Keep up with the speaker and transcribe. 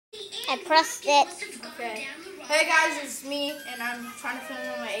I pressed it. Okay. Hey guys, it's me, and I'm trying to film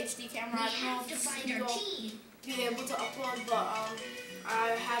on my HD camera. I don't know if this video will be able to upload, but I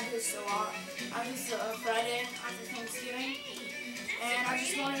had this a lot. I had this Friday after Thanksgiving, and I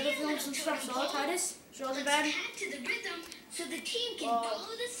just wanted to film some stuff. So, Titus, show the bed.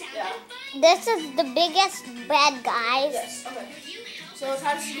 Yeah. This is the biggest bed, guys. Yes. Okay. So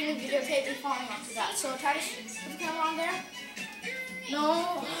Titus is going to videotape me falling onto that. So Titus, put the camera on there.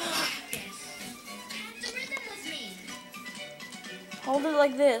 No. Hold it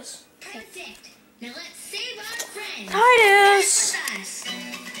like this. Now let's save our friends. Titus!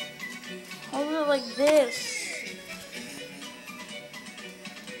 Hold it like this.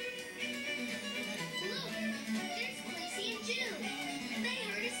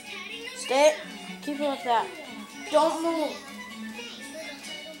 Stay. Keep it like that. Don't move.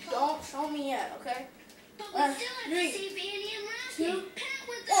 Don't show me yet, okay? 3, 2, 1.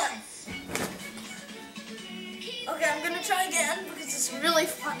 Okay, I'm gonna try again because it's really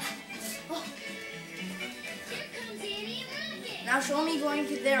fun. Oh. Now show me going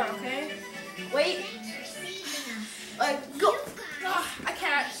to there, okay? Wait. Go. I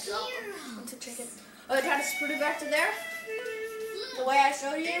can't. It's a chicken. Okay, try to put it back to there. The way I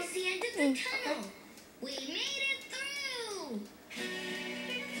showed you. Okay. We made it through.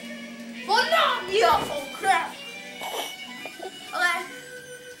 Oh no! Yeah. Oh crap. Okay.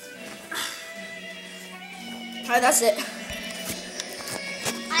 Alright, that's it.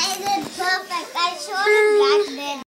 I did perfect. I showed him back then.